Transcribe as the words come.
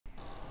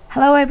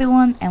Hello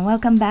everyone and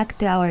welcome back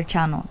to our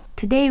channel.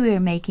 Today we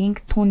are making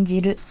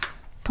Tonjiru.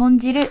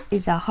 Tonjiru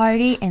is a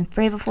hearty and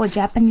flavorful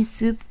Japanese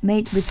soup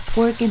made with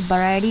pork and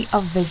variety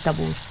of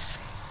vegetables.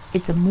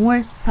 It's a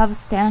more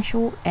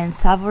substantial and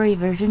savory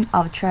version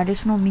of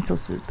traditional miso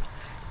soup,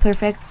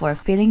 perfect for a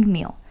filling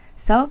meal.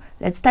 So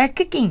let's start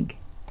cooking!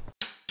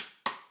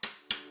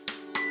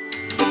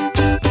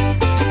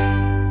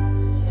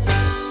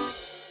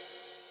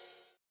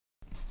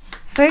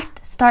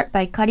 First, start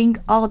by cutting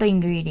all the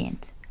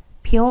ingredients.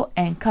 Peel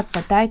and cut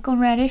the daikon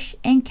radish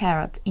and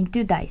carrots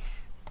into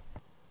dice.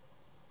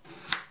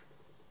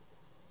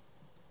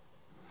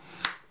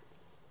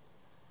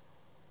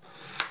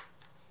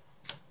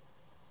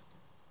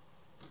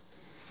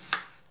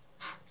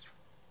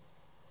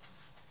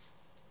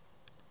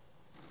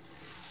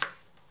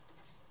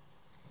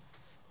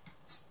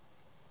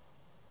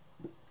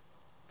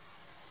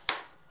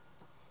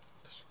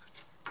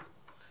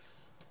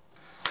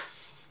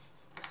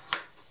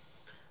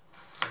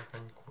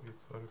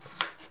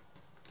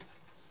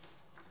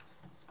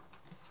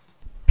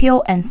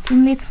 Peel and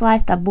thinly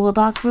slice the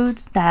burdock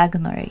roots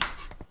diagonally.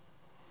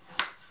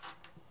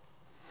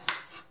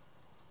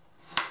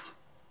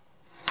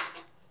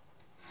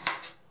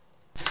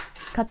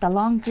 Cut the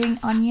long green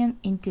onion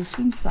into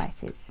thin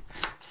slices.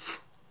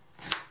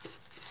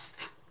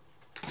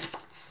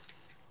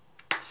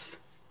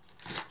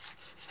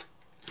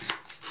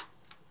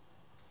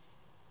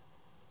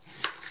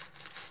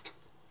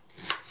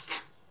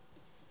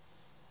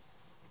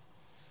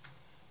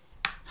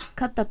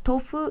 Cut the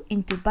tofu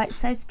into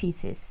bite-sized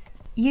pieces.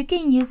 You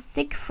can use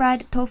thick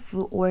fried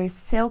tofu or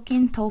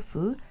silken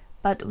tofu,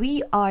 but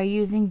we are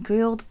using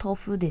grilled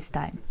tofu this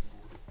time.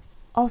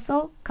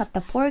 Also, cut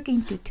the pork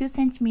into 2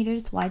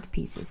 cm wide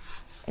pieces,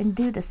 and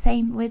do the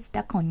same with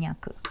the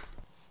konnyaku.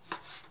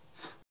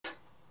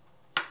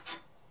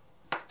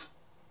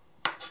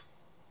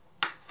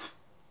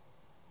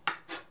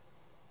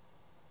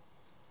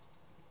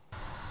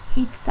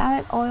 Heat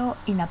salad oil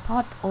in a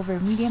pot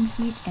over medium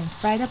heat and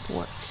fry the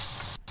pork.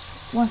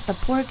 Once the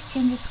pork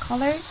changes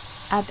color,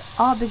 add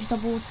all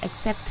vegetables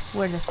except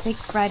for the thick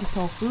fried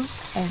tofu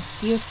and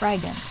stir fry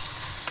them.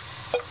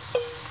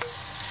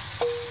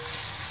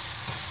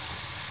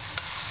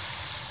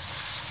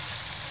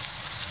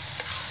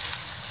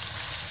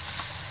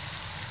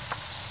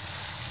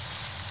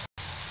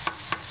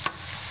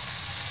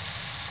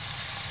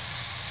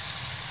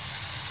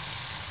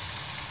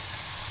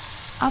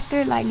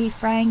 After lightly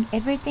frying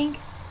everything,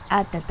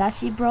 add the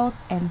dashi broth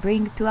and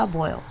bring to a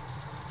boil.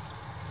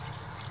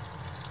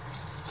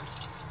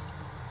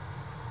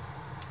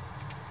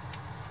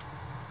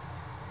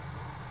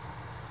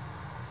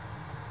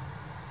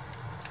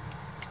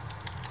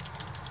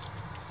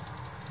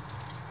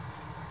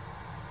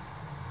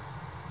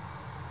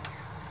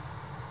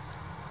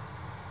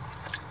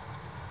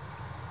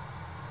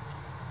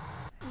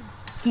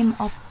 Skim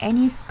off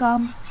any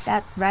scum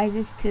that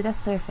rises to the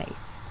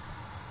surface.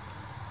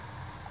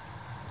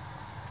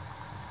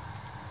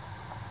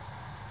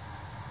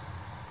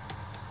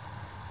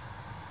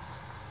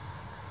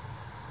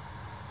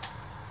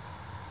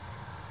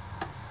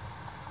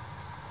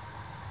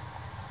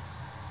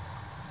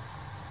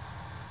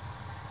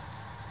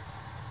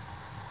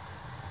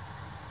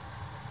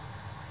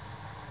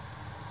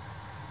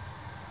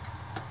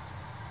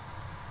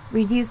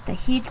 Reduce the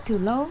heat to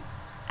low.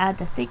 Add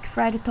the thick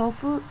fried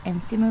tofu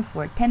and simmer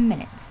for 10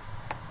 minutes.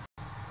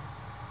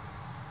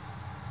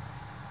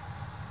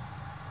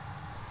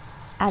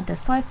 Add the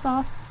soy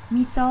sauce,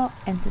 miso,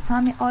 and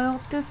sesame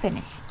oil to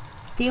finish.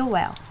 Stir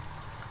well.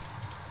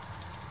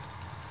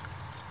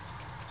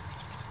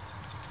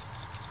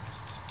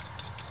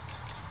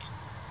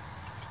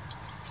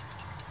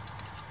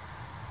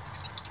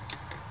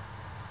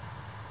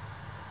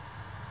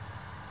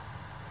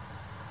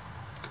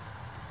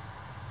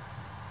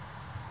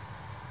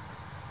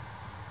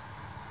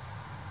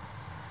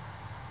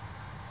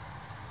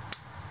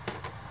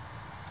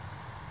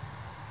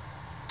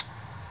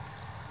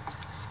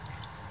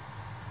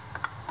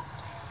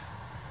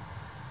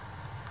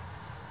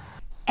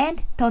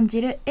 And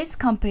Tonjiru is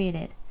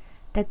completed.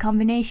 The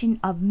combination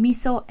of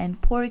miso and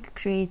pork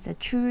creates a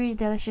truly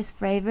delicious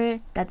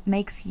flavor that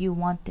makes you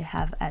want to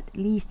have at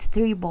least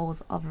 3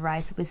 bowls of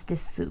rice with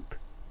this soup.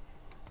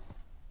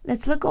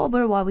 Let's look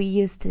over what we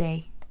used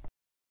today.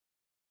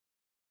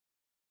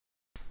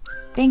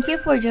 Thank you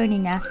for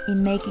joining us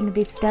in making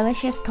this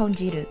delicious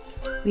Tonjiru.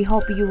 We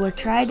hope you will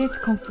try this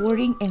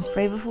comforting and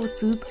flavorful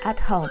soup at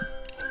home.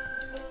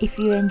 If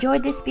you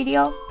enjoyed this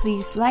video,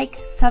 please like,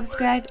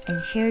 subscribe,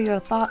 and share your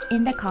thought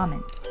in the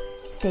comments.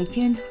 Stay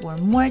tuned for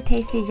more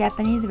tasty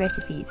Japanese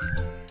recipes.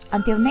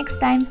 Until next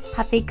time,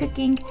 happy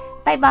cooking!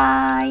 Bye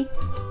bye!